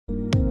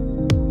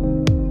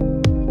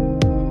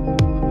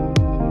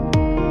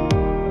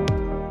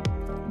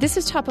This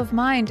is Top of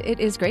Mind. It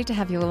is great to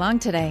have you along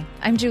today.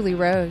 I'm Julie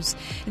Rose.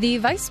 The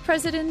Vice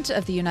President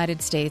of the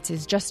United States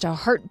is just a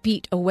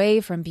heartbeat away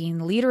from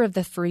being leader of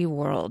the free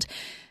world.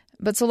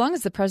 But so long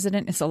as the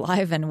president is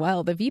alive and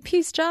well, the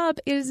VP's job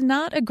is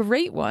not a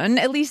great one.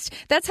 At least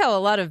that's how a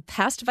lot of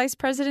past vice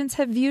presidents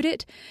have viewed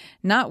it.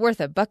 Not worth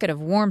a bucket of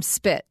warm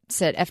spit,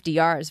 said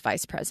FDR's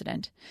vice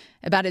president.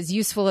 About as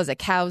useful as a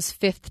cow's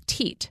fifth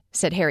teat,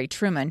 said Harry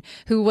Truman,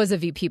 who was a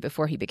VP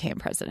before he became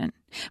president.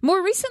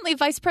 More recently,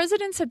 vice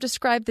presidents have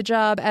described the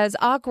job as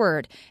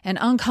awkward and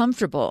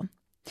uncomfortable.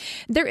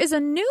 There is a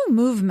new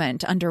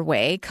movement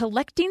underway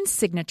collecting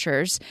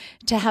signatures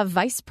to have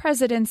vice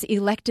presidents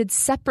elected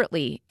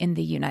separately in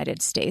the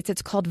United States.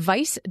 It's called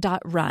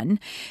Vice.run.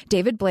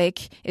 David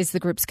Blake is the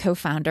group's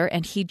co-founder,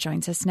 and he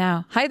joins us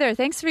now. Hi there.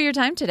 Thanks for your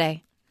time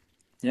today.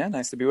 Yeah,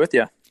 nice to be with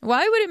you.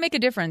 Why would it make a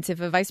difference if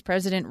a vice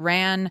president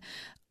ran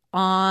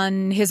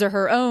on his or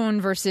her own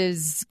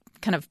versus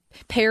kind of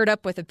paired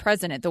up with a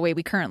president the way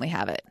we currently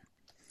have it?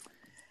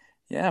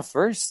 Yeah,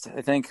 first,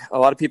 I think a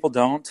lot of people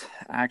don't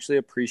actually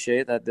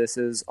appreciate that this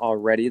is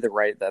already the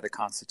right that the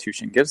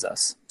Constitution gives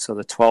us. So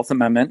the 12th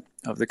Amendment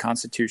of the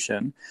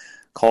Constitution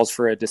calls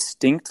for a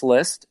distinct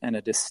list and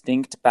a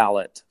distinct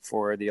ballot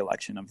for the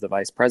election of the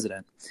vice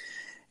president.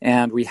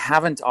 And we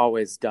haven't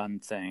always done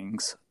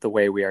things the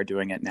way we are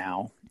doing it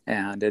now,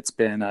 and it's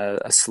been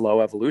a slow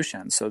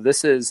evolution. So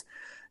this is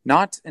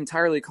not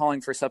entirely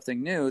calling for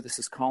something new. This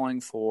is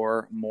calling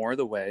for more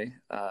the way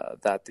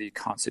that the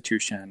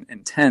Constitution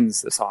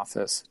intends this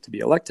office to be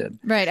elected.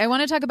 Right. I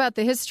want to talk about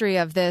the history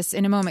of this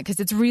in a moment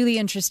because it's really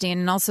interesting,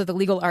 and also the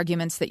legal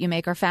arguments that you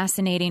make are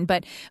fascinating.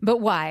 But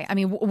why? I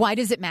mean, why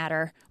does it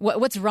matter?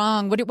 What's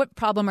wrong? What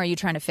problem are you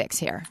trying to fix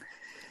here?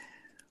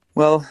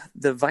 Well,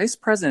 the vice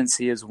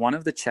presidency is one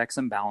of the checks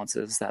and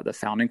balances that the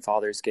founding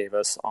fathers gave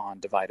us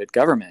on divided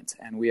government.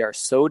 And we are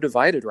so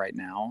divided right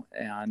now,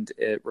 and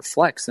it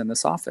reflects in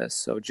this office.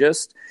 So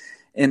just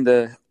in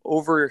the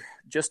over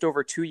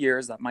 2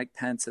 years that Mike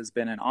Pence has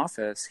been in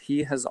office,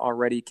 he has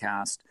already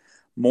cast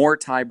more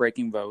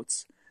tie-breaking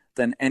votes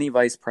than any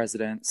vice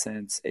president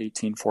since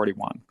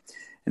 1841.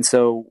 And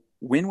so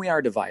when we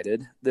are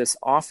divided, this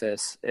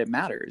office, it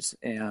matters.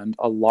 And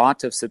a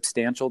lot of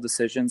substantial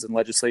decisions and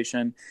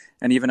legislation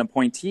and even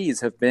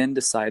appointees have been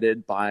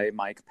decided by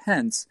Mike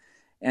Pence.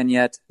 And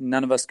yet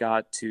none of us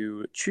got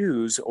to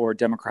choose or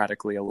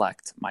democratically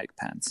elect Mike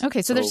Pence.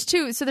 Okay, so there's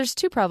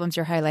two problems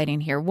you're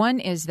highlighting here. One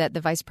is that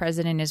the vice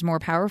president is more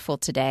powerful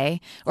today,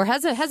 or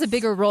has a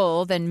bigger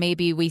role than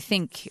maybe we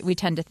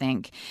tend to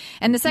think.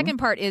 And the second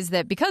part is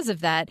that because of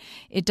that,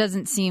 it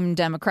doesn't seem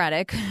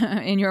democratic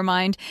in your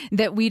mind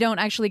that we don't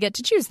actually get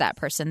to choose that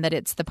person, that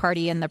it's the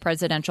party and the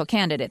presidential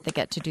candidate that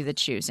get to do the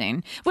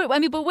choosing. But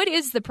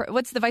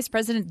what's the vice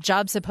president's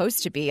job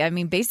supposed to be? I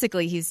mean,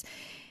 basically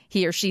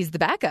he or she's the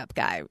backup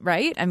guy,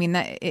 right? I mean,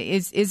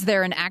 is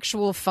there an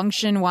actual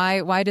function?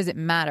 Why does it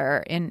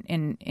matter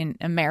in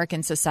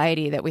American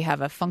society that we have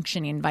a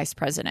functioning vice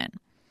president?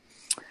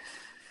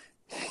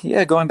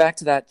 Yeah, going back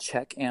to that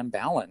check and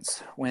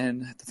balance,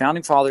 when the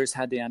founding fathers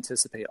had to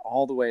anticipate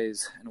all the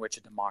ways in which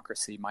a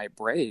democracy might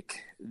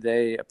break,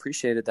 they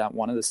appreciated that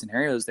one of the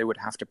scenarios they would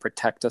have to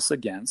protect us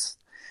against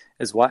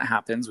is what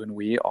happens when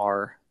we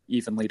are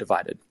evenly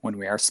divided, when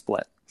we are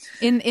split.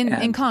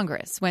 In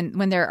Congress,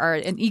 when there are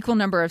an equal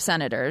number of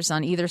senators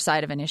on either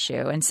side of an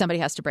issue and somebody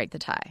has to break the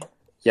tie.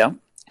 Yeah.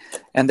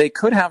 And they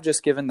could have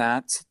just given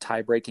that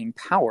tie-breaking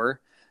power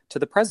to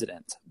the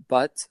president,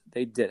 but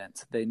they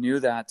didn't. They knew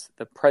that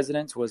the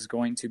president was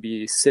going to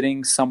be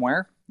sitting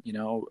somewhere,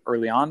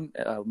 early on,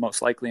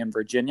 most likely in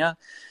Virginia,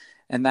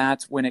 and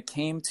that when it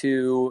came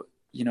to,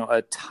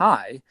 a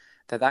tie,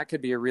 that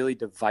could be a really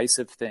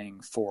divisive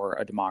thing for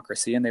a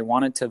democracy. And they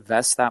wanted to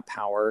vest that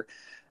power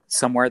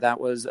somewhere that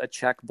was a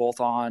check both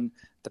on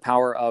the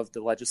power of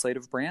the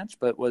legislative branch,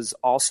 but was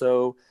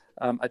also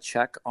a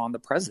check on the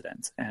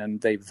president.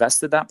 And they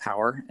vested that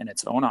power in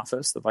its own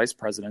office, the vice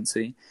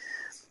presidency.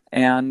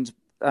 And,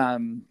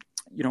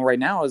 right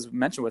now, as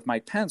mentioned with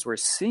Mike Pence, we're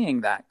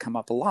seeing that come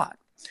up a lot.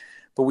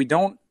 But we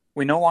no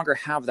longer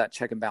have that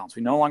check and balance.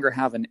 We no longer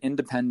have an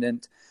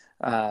independent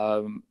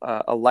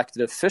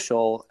elected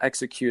official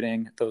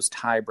executing those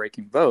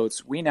tie-breaking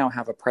votes. We now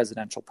have a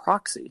presidential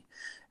proxy.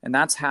 And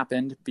that's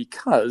happened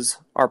because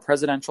our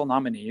presidential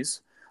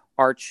nominees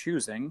are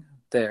choosing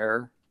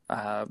their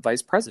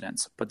vice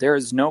presidents. But there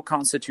is no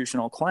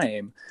constitutional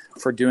claim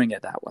for doing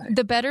it that way.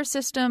 The better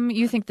system,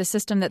 you think the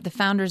system that the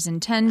founders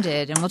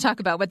intended, and we'll talk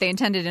about what they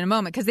intended in a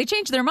moment, because they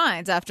changed their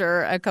minds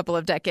after a couple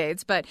of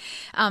decades. But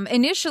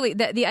initially,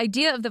 the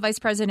idea of the vice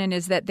president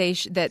is that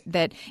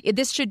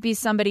this should be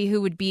somebody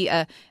who would be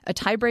a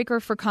tiebreaker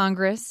for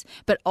Congress,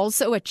 but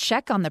also a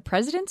check on the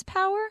president's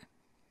power?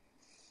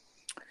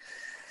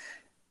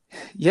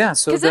 Yeah,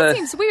 so because that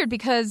seems weird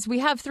because we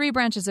have three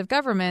branches of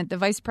government. The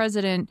vice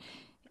president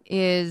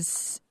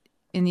is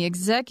in the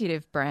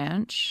executive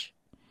branch,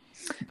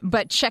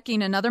 but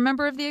checking another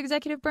member of the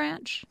executive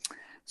branch?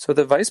 So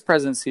the vice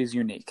presidency is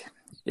unique.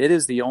 It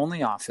is the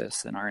only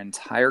office in our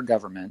entire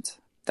government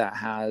that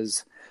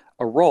has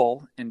a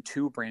role in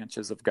two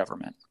branches of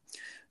government.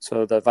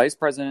 So the vice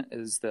president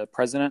is the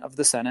president of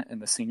the Senate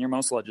and the senior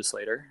most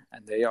legislator,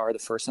 and they are the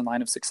first in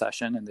line of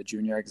succession and the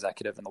junior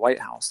executive in the White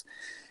House.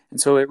 And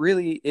so it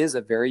really is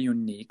a very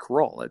unique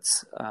role.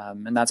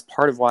 And that's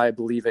part of why I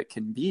believe it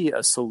can be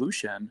a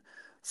solution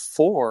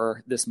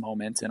for this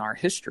moment in our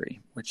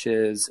history, which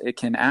is it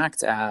can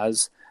act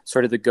as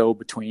sort of the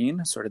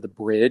go-between, sort of the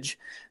bridge,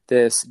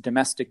 this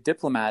domestic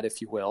diplomat,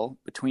 if you will,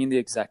 between the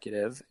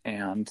executive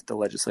and the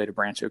legislative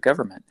branch of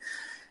government.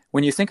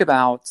 When you think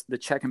about the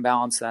check and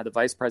balance that the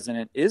vice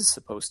president is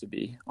supposed to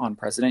be on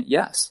president,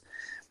 yes.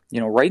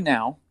 Right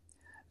now,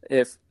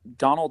 if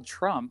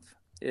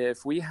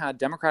we had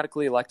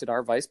democratically elected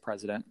our vice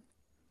president,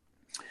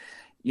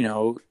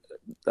 the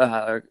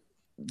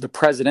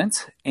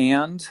president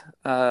and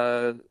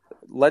our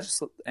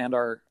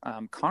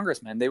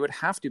congressmen, they would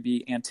have to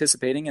be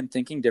anticipating and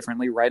thinking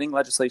differently, writing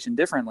legislation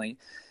differently,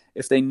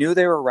 if they knew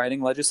they were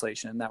writing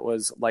legislation that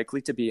was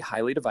likely to be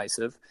highly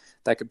divisive,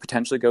 that could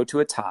potentially go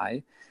to a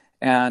tie,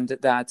 and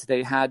that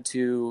they had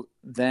to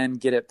then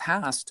get it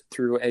passed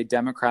through a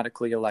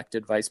democratically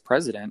elected vice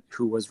president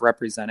who was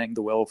representing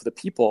the will of the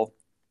people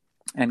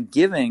and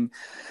giving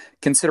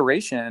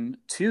consideration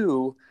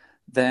to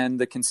then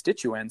the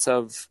constituents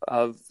of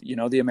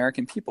the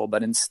American people.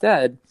 But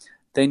instead,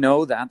 they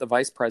know that the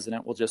vice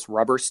president will just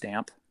rubber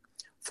stamp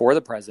for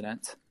the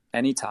president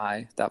any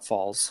tie that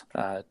falls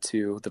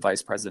to the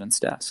vice president's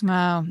desk.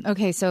 Wow.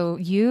 Okay. So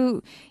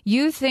you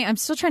think, I'm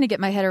still trying to get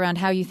my head around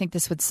how you think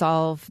this would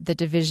solve the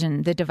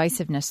division, the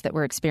divisiveness that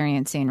we're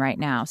experiencing right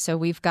now. So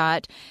we've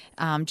got,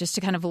 just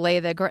to kind of lay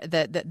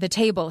the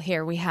table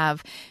here, we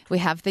have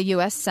the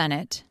U.S.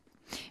 Senate,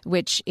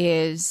 which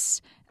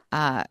is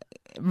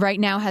right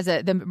now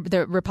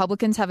the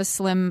Republicans have a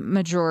slim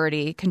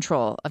majority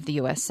control of the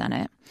U.S.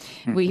 Senate.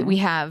 Mm-hmm. We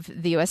have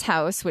the U.S.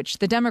 House, which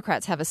the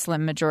Democrats have a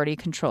slim majority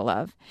control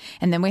of,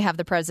 and then we have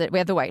the president. We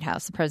have the White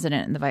House, the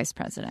president, and the vice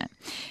president.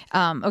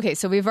 Okay,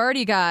 so we've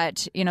already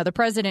got the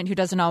president who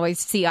doesn't always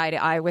see eye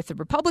to eye with the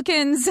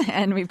Republicans,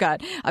 and we've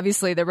got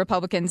obviously the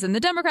Republicans and the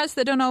Democrats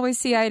that don't always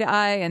see eye to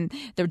eye, and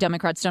the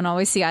Democrats don't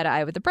always see eye to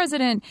eye with the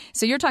president.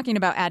 So you're talking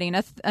about adding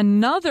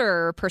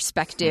another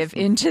perspective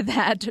into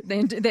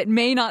that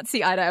may not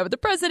see eye to eye with the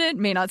president,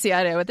 may not see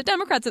eye to eye with the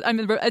Democrats. I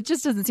mean, it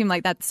just doesn't seem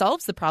like that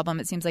solves the problem.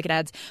 It seems like it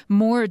adds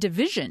more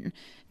division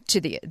to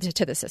the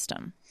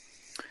system.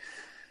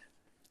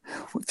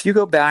 If you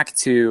go back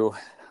to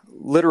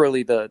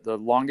literally the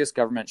longest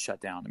government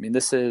shutdown, I mean,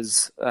 this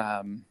is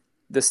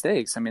the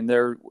stakes. I mean,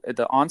 at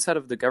the onset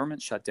of the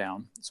government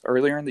shutdown,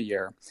 earlier in the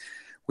year,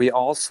 we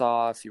all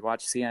saw, if you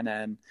watch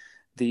CNN,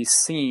 the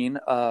scene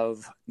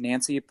of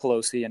Nancy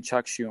Pelosi and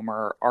Chuck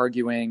Schumer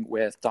arguing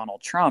with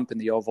Donald Trump in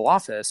the Oval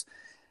Office.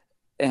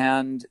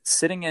 And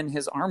sitting in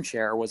his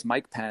armchair was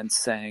Mike Pence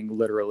saying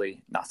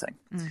literally nothing.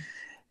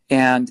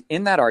 And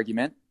in that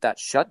argument that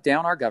shut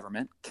down our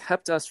government,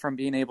 kept us from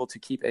being able to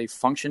keep a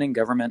functioning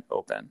government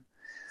open,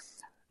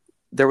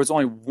 there was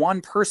only one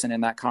person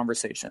in that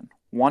conversation,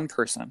 one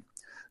person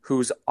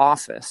whose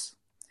office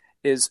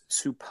is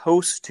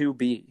supposed to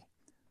be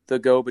the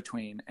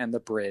go-between and the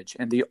bridge.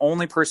 And the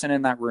only person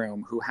in that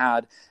room who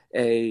had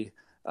a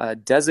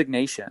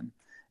designation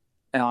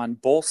on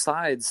both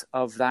sides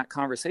of that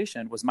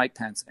conversation was Mike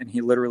Pence, and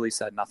he literally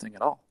said nothing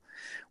at all.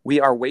 We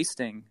are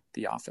wasting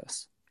the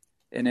office,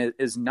 and it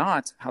is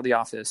not how the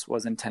office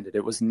was intended.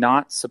 It was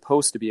not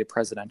supposed to be a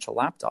presidential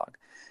lapdog.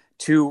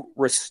 To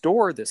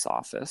restore this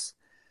office,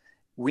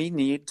 we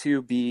need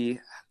to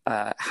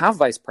have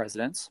vice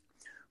presidents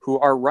who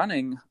are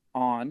running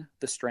on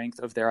the strength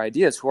of their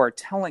ideas, who are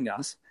telling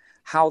us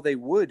how they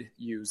would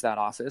use that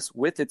office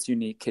with its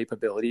unique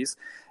capabilities.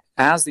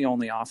 As the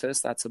only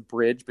office that's a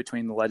bridge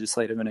between the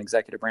legislative and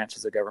executive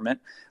branches of government,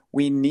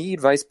 we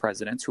need vice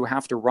presidents who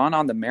have to run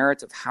on the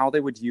merit of how they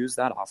would use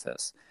that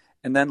office,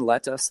 and then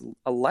let us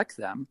elect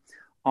them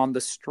on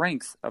the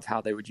strength of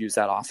how they would use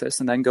that office,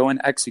 and then go and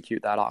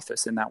execute that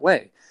office in that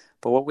way.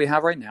 But what we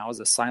have right now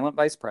is a silent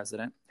vice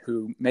president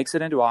who makes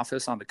it into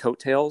office on the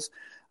coattails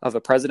of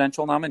a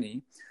presidential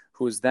nominee,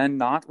 who is then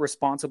not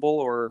responsible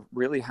or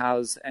really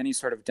has any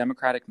sort of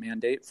democratic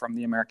mandate from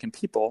the American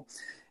people,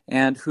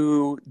 and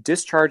who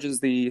discharges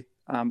the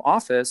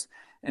office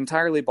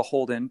entirely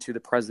beholden to the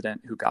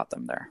president who got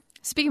them there.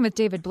 Speaking with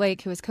David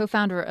Blake, who is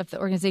co-founder of the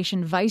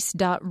organization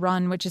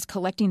Vice.run, which is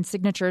collecting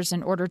signatures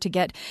in order to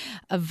get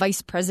a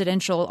vice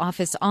presidential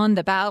office on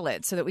the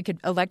ballot so that we could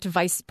elect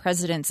vice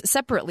presidents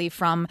separately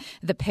from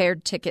the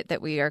paired ticket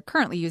that we are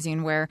currently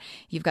using, where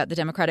you've got the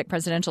Democratic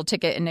presidential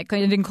ticket and it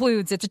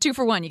includes, it's a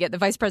 2-for-1. You get the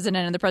vice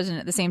president and the president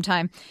at the same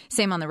time.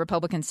 Same on the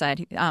Republican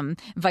side.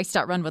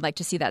 Vice.run would like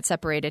to see that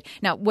separated.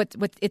 Now,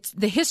 it's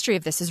the history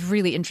of this is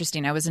really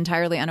interesting. I was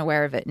entirely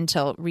unaware of it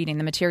until reading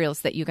the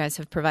materials that you guys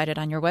have provided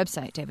on your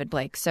website, David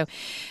Blake. So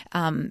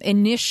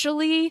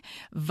initially,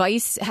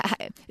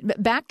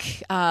 back,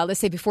 let's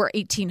say before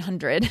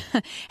 1800,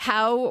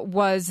 how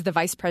was the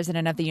vice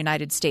president of the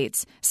United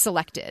States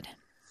selected?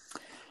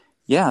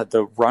 Yeah,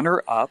 the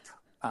runner-up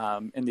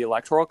in the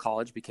Electoral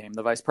College became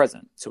the vice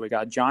president. So we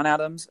got John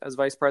Adams as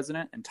vice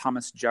president and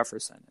Thomas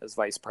Jefferson as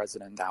vice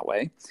president that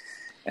way.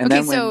 And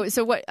okay,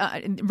 so what?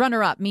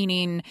 Runner-up,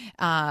 meaning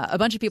a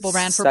bunch of people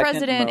ran for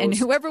president, and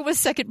whoever was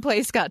second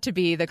place got to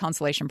be the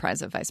consolation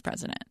prize of vice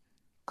president.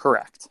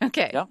 Correct.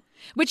 Okay. Yep.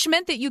 Which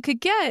meant that you could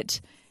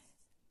get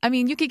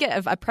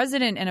a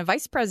president and a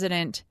vice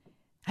president.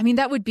 I mean,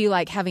 that would be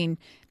like having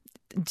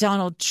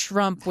Donald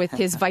Trump with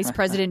his vice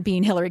president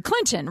being Hillary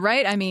Clinton,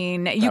 right? I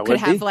mean, you could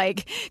have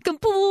like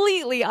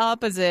completely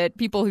opposite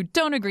people who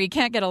don't agree,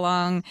 can't get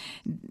along,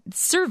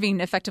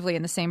 serving effectively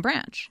in the same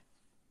branch.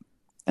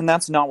 And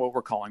that's not what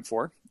we're calling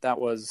for. That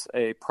was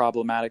a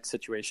problematic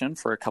situation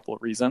for a couple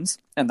of reasons.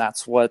 And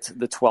that's what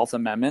the 12th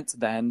Amendment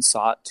then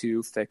sought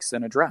to fix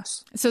and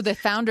address. So the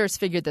founders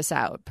figured this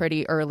out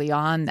pretty early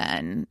on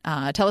then.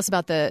 Tell us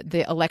about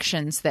the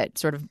elections that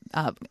sort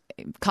of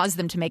caused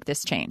them to make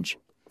this change.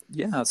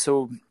 Yeah,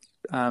 so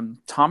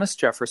Thomas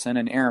Jefferson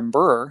and Aaron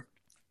Burr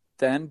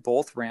then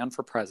both ran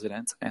for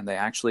president, and they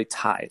actually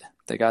tied.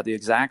 They got the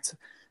exact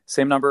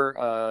same number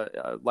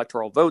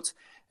electoral votes.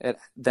 It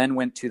then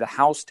went to the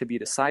House to be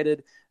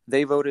decided.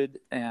 They voted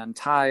and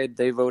tied.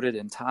 They voted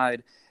and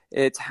tied.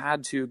 It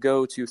had to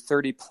go to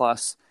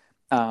 30-plus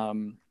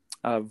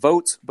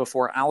votes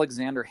before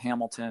Alexander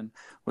Hamilton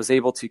was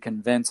able to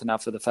convince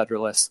enough of the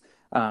Federalists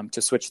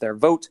to switch their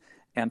vote,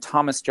 and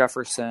Thomas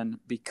Jefferson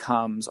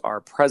becomes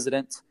our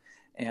president.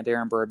 And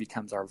Aaron Burr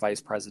becomes our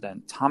vice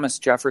president. Thomas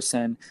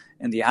Jefferson,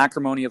 in the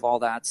acrimony of all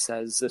that,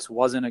 says this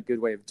wasn't a good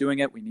way of doing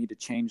it. We need to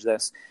change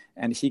this.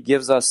 And he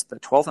gives us the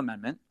 12th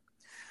Amendment,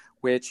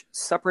 which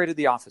separated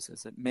the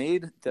offices. It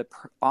made the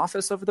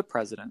office of the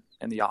president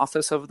and the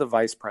office of the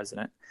vice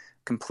president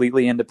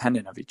completely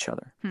independent of each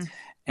other.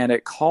 And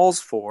it calls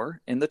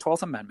for, in the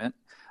 12th Amendment,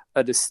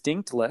 a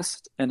distinct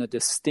list and a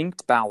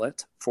distinct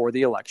ballot for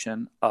the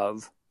election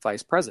of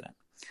vice president.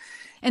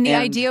 And the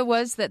idea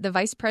was that the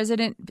vice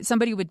president,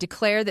 somebody would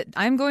declare that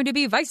I'm going to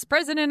be vice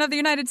president of the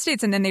United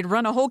States, and then they'd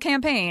run a whole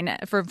campaign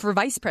for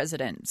vice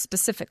president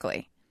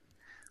specifically.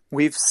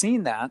 We've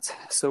seen that.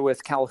 So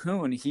with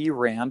Calhoun, he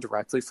ran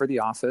directly for the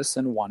office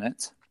and won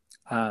it.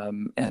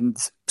 And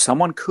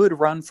someone could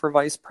run for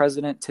vice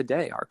president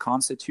today. Our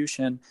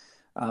Constitution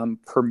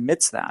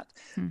permits that.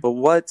 But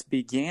what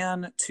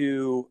began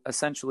to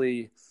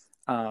essentially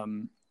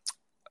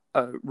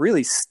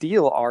really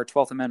steal our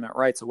 12th Amendment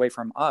rights away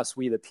from us,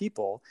 we the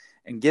people,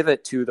 and give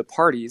it to the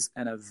parties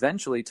and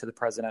eventually to the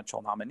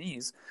presidential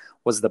nominees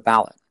was the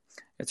ballot.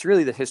 It's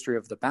really the history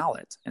of the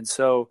ballot. And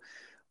so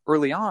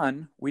early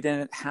on, we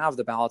didn't have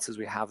the ballots as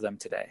we have them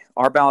today.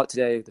 Our ballot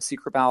today, the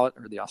secret ballot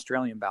or the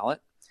Australian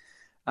ballot,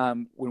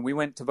 when we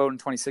went to vote in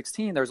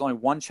 2016, there was only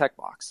one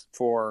checkbox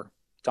for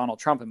Donald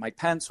Trump and Mike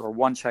Pence or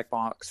one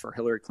checkbox for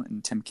Hillary Clinton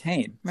and Tim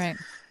Kaine. Right.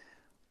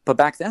 But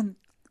back then,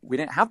 we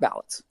didn't have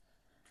ballots.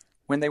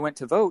 When they went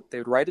to vote, they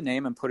would write a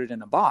name and put it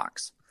in a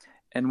box.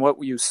 And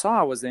what you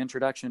saw was the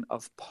introduction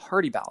of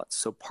party ballots.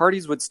 So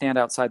parties would stand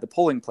outside the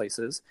polling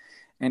places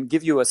and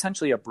give you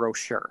essentially a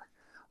brochure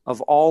of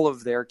all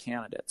of their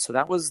candidates. So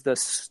that was the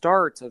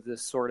start of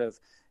this sort of,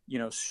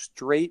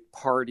 straight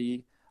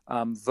party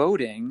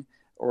voting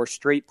or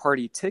straight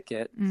party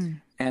ticket.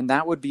 And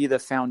that would be the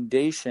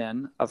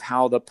foundation of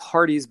how the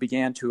parties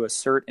began to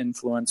assert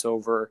influence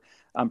over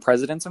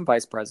presidents and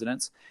vice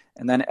presidents.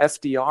 And then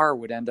FDR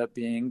would end up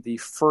being the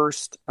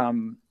first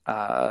one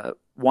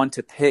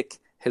to pick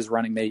his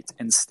running mate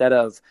instead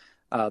of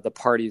the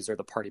parties or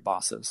the party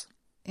bosses.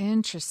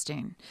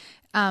 Interesting.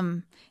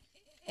 And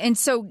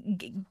so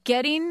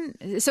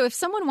if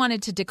someone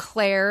wanted to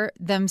declare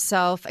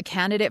themselves a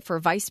candidate for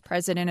vice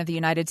president of the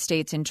United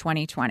States in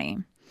 2020,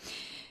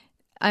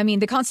 I mean,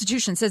 the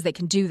Constitution says they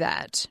can do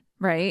that,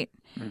 right?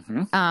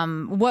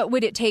 What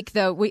would it take,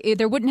 though?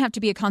 There wouldn't have to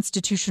be a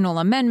constitutional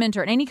amendment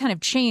or any kind of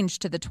change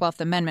to the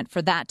 12th Amendment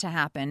for that to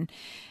happen.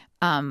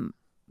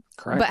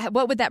 Correct. But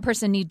what would that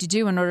person need to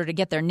do in order to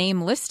get their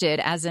name listed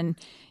as an,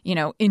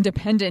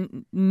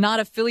 independent, not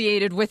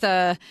affiliated with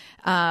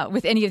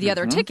with any of the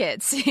other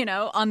tickets,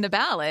 on the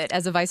ballot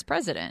as a vice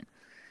president?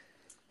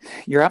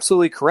 You're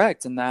absolutely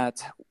correct in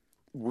that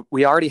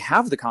we already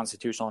have the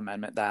constitutional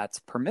amendment that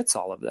permits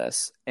all of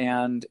this,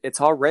 and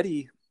it's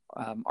already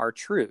are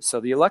true.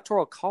 So the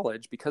Electoral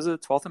College, because of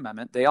the 12th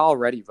Amendment, they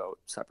already vote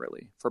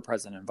separately for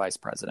president and vice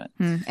president.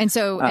 And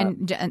so,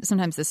 and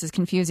sometimes this is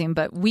confusing,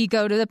 but we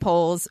go to the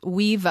polls,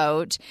 we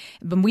vote,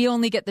 but we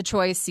only get the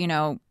choice,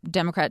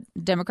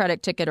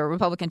 Democratic ticket or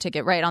Republican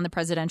ticket, right, on the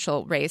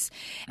presidential race.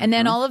 And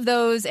then all of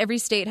those, every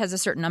state has a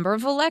certain number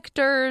of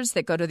electors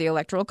that go to the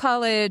Electoral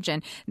College.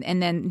 And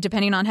then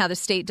depending on how the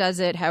state does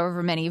it,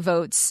 however many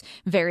votes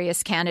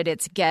various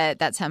candidates get,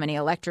 that's how many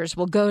electors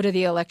will go to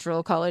the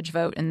Electoral College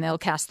vote, and they'll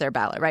cast their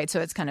ballot, right?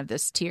 So it's kind of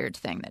this tiered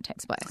thing that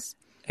takes place.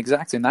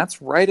 Exactly. And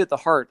that's right at the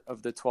heart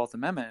of the 12th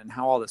Amendment and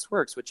how all this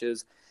works, which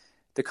is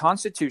the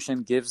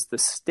Constitution gives the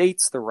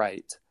states the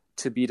right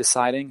to be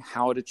deciding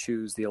how to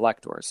choose the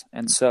electors.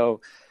 And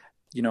so,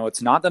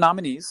 it's not the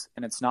nominees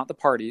and it's not the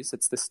parties,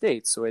 it's the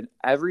states. So in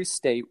every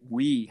state,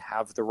 we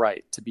have the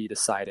right to be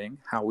deciding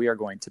how we are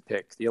going to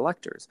pick the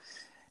electors.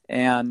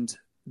 And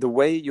the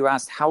way you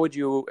asked, how would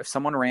you, if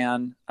someone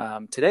ran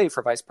today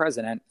for vice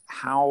president,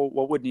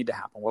 what would need to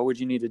happen? What would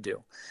you need to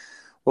do?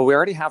 Well, we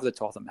already have the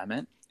 12th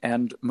Amendment,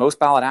 and most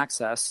ballot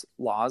access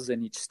laws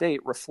in each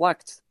state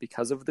reflect,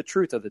 because of the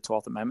truth of the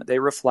 12th Amendment, they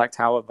reflect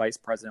how a vice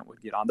president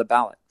would get on the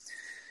ballot.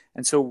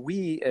 And so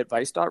we at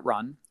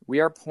Vice.run, we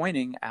are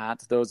pointing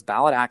at those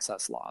ballot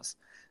access laws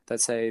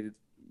that say,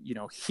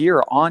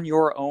 here on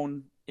your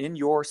own, in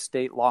your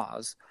state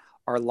laws,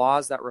 are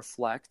laws that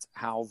reflect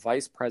how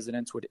vice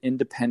presidents would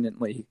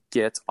independently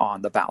get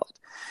on the ballot.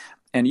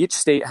 And each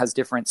state has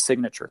different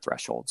signature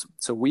thresholds.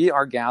 So we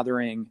are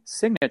gathering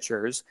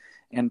signatures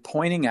and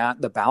pointing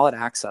at the ballot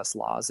access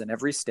laws in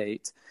every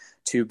state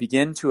to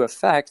begin to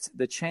affect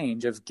the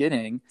change of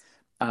getting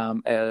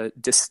a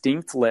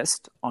distinct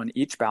list on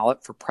each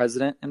ballot for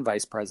president and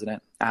vice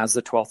president as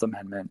the 12th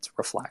Amendment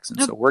reflects.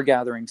 And so we're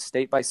gathering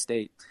state by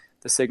state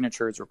the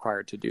signature is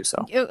required to do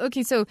so.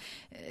 Okay, so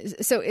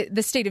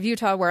the state of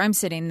Utah, where I'm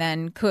sitting,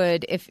 then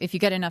could, if you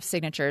get enough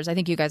signatures, I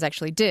think you guys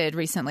actually did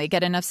recently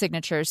get enough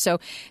signatures. So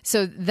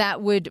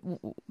that would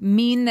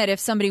mean that if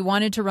somebody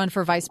wanted to run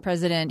for vice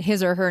president,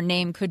 his or her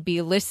name could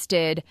be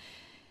listed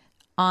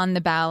on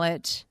the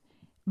ballot,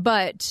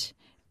 but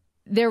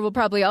there will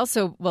probably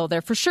also,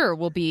 there for sure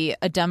will be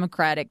a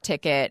Democratic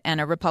ticket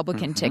and a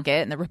Republican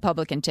ticket, and the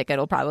Republican ticket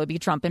will probably be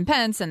Trump and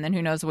Pence, and then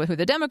who knows who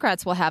the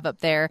Democrats will have up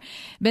there.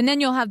 But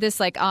then you'll have this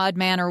like odd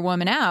man or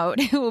woman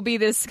out who will be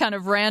this kind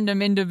of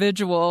random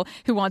individual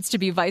who wants to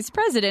be vice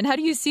president. How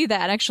do you see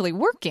that actually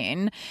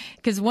working?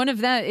 Because one of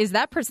that is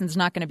that person's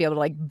not going to be able to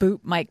like boot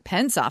Mike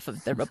Pence off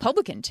of the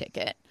Republican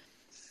ticket.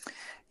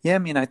 Yeah, I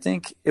mean, I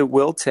think it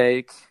will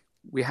take,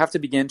 we have to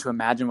begin to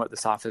imagine what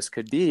this office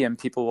could be, and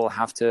people will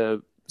have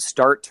to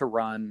start to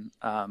run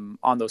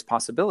on those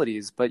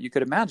possibilities. But you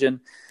could imagine,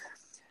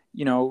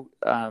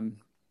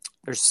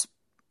 there's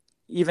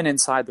even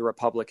inside the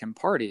Republican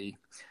Party,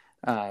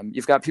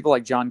 you've got people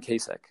like John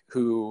Kasich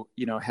who,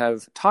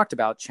 have talked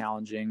about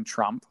challenging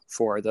Trump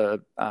for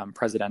the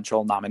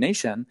presidential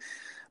nomination.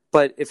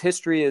 But if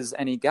history is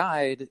any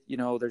guide,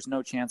 there's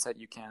no chance that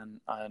you can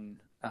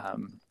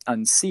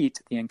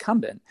unseat the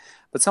incumbent.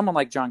 But someone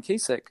like John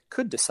Kasich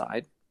could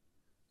decide,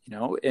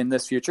 in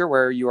this future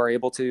where you are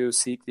able to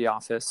seek the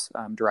office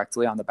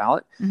directly on the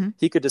ballot,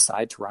 he could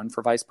decide to run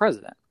for vice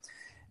president.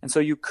 And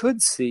so you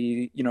could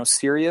see,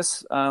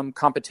 serious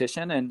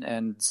competition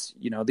and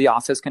the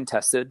office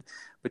contested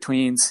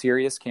between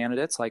serious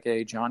candidates like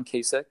a John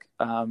Kasich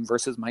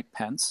versus Mike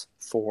Pence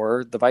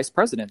for the vice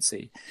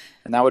presidency.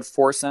 And that would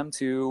force them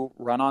to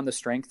run on the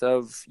strength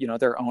of,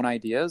 their own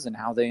ideas and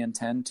how they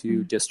intend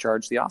to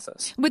discharge the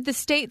office. Would the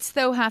states,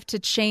 though, have to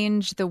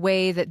change the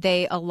way that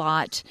they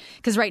allot?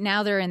 Because right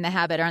now they're in the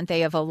habit, aren't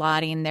they, of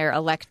allotting their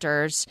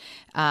electors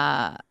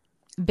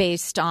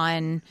based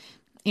on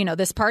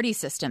this party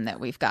system that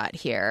we've got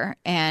here.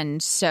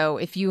 And so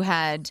if you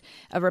had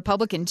a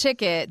Republican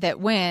ticket that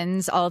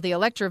wins all the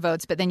elector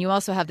votes, but then you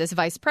also have this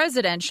vice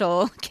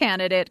presidential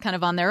candidate kind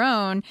of on their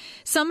own,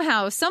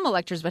 somehow some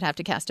electors would have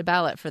to cast a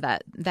ballot for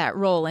that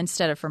role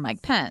instead of for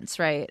Mike Pence,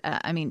 right?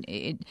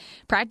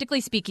 Practically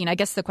speaking, I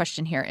guess the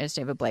question here is,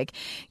 David Blake,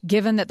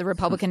 given that the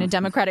Republican and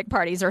Democratic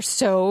parties are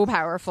so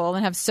powerful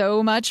and have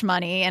so much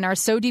money and are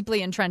so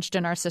deeply entrenched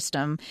in our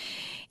system,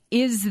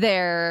 is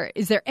there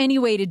any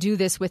way to do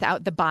this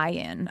without the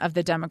buy-in of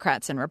the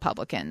Democrats and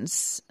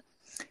Republicans?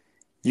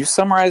 You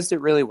summarized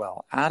it really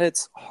well. At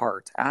its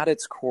heart, at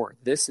its core,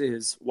 this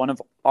is one of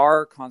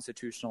our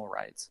constitutional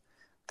rights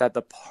that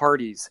the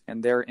parties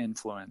and their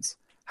influence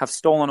have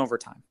stolen over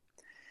time.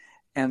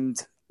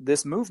 And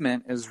this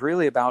movement is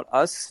really about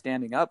us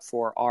standing up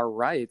for our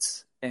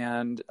rights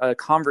and a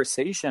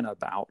conversation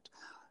about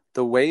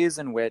the ways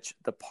in which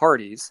the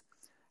parties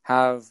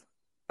have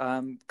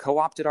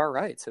co-opted our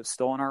rights, have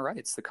stolen our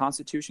rights. The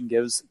Constitution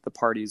gives the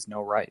parties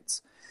no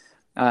rights.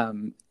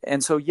 And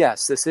so,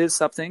 yes, this is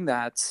something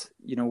that,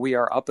 we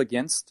are up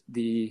against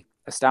the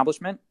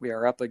establishment. We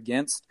are up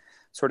against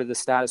sort of the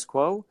status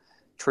quo.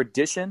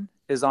 Tradition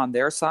is on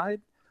their side,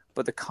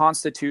 but the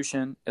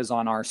Constitution is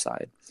on our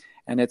side.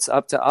 And it's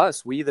up to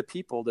us, we the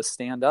people, to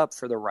stand up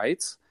for the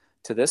rights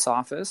to this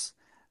office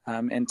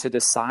and to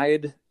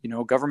decide,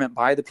 government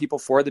by the people,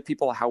 for the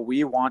people, how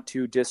we want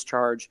to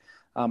discharge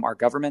our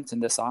government in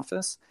this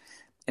office.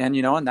 And,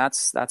 and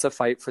that's a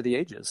fight for the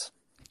ages.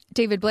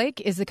 David Blake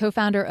is the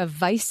co-founder of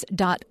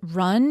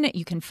Vice.run.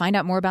 You can find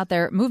out more about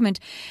their movement.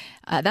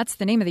 That's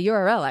the name of the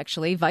URL,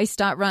 actually,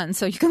 Vice.run.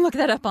 So you can look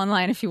that up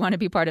online if you want to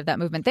be part of that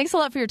movement. Thanks a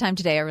lot for your time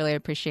today. I really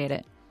appreciate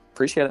it.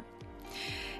 Appreciate it.